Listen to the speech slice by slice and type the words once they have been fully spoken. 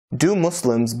Do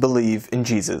Muslims believe in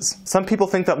Jesus? Some people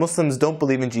think that Muslims don't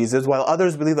believe in Jesus, while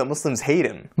others believe that Muslims hate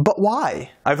him. But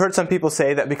why? I've heard some people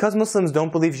say that because Muslims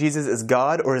don't believe Jesus is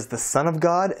God or is the Son of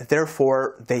God,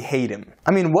 therefore they hate him.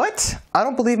 I mean, what? I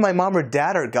don't believe my mom or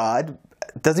dad are God.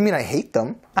 Doesn't mean I hate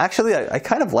them. Actually, I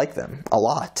kind of like them a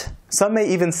lot. Some may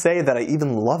even say that I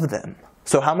even love them.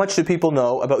 So how much do people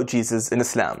know about Jesus in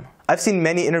Islam? I've seen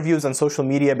many interviews on social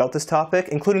media about this topic,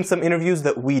 including some interviews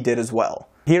that we did as well.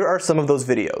 Here are some of those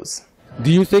videos.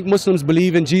 Do you think Muslims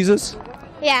believe in Jesus?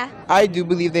 Yeah. I do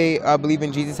believe they believe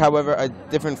in Jesus, however, a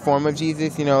different form of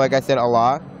Jesus, you know, like I said,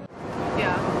 Allah.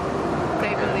 Yeah,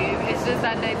 they believe. It's just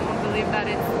that they don't believe that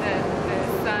it's the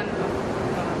Son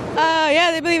of God.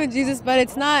 Yeah, they believe in Jesus, but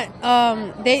it's not,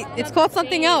 it's called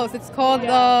something else. It's called,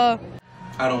 I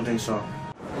don't think so.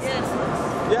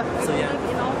 Yeah. So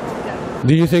yeah.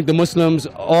 Do you think the Muslims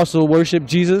also worship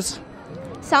Jesus?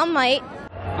 Some might.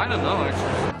 I don't know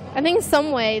actually. I think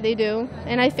some way they do,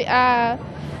 and I think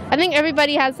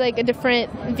everybody has like a different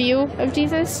view of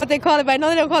Jesus. what they call it, but I know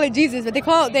they don't call it Jesus, but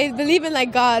they believe in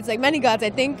like gods, like many gods, I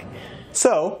think.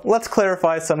 So, let's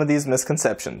clarify some of these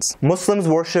misconceptions. Muslims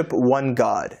worship one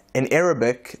God. In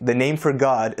Arabic, the name for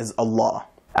God is Allah.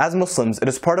 As Muslims, it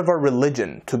is part of our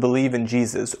religion to believe in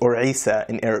Jesus, or Isa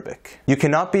in Arabic. You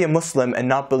cannot be a Muslim and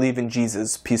not believe in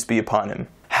Jesus, peace be upon him.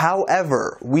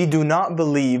 However, we do not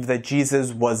believe that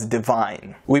Jesus was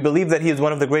divine. We believe that he is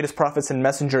one of the greatest prophets and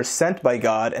messengers sent by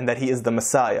God and that he is the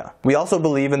Messiah. We also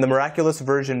believe in the miraculous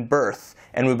virgin birth,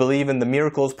 and we believe in the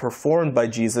miracles performed by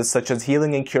Jesus, such as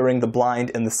healing and curing the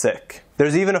blind and the sick.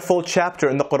 There's even a full chapter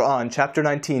in the Quran, chapter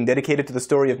 19, dedicated to the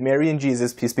story of Mary and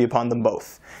Jesus, peace be upon them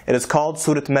both. It is called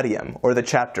Surat Maryam, or the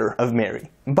chapter of Mary.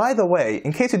 By the way,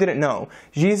 in case you didn't know,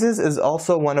 Jesus is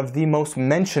also one of the most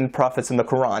mentioned prophets in the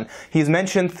Quran. He is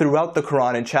mentioned throughout the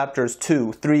Quran in chapters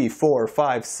 2, 3, 4,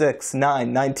 5, 6,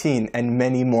 9, 19, and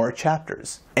many more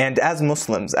chapters. And as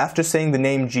Muslims, after saying the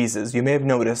name Jesus, you may have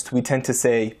noticed we tend to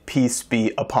say, peace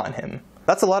be upon him.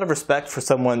 That's a lot of respect for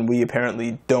someone we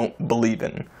apparently don't believe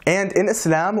in. And in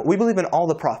Islam, we believe in all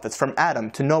the prophets, from Adam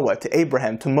to Noah to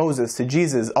Abraham to Moses to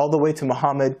Jesus, all the way to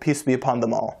Muhammad, peace be upon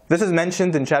them all. This is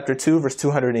mentioned in chapter 2, verse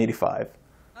 285.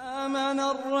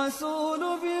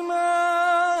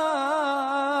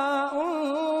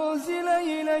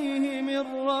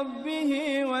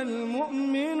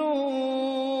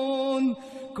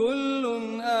 كل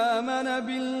آمن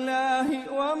بالله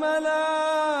وملائكته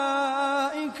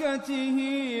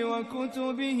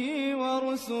وكتبه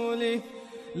ورسله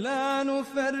لا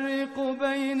نفرق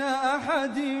بين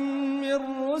أحد من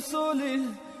رسله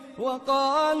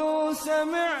وقالوا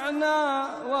سمعنا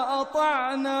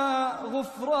وأطعنا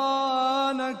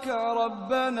غفرانك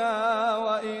ربنا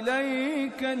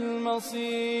وإليك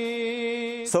المصير.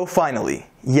 So finally,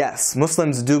 yes,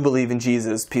 Muslims do believe in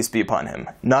Jesus, peace be upon him,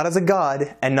 not as a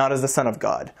God and not as the Son of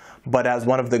God, but as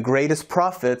one of the greatest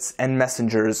prophets and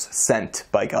messengers sent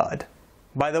by God.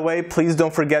 By the way, please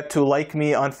don't forget to like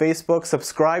me on Facebook,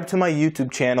 subscribe to my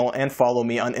YouTube channel, and follow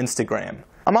me on Instagram.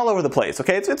 I'm all over the place,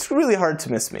 okay? It's really hard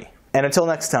to miss me. And until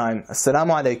next time,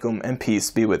 Assalamu alaikum and peace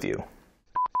be with you.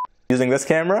 Using this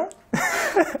camera?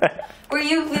 Are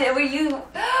you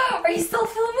still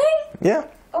filming? Yeah.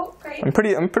 Oh, great. I'm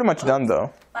pretty much done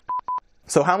though.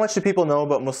 So how much do people know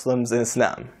about Muslims in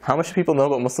Islam? How much do people know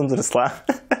about Muslims in Islam?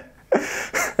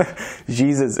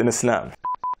 Jesus in Islam.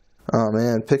 Oh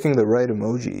man, picking the right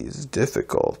emoji is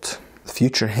difficult. The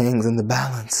future hangs in the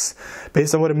balance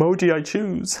based on what emoji I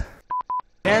choose.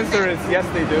 The answer is yes,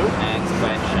 they do. Next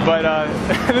question. But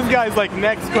this guy's like,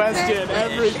 next question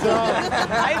every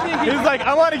time. He's like,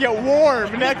 I want to get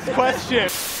warm. Next question.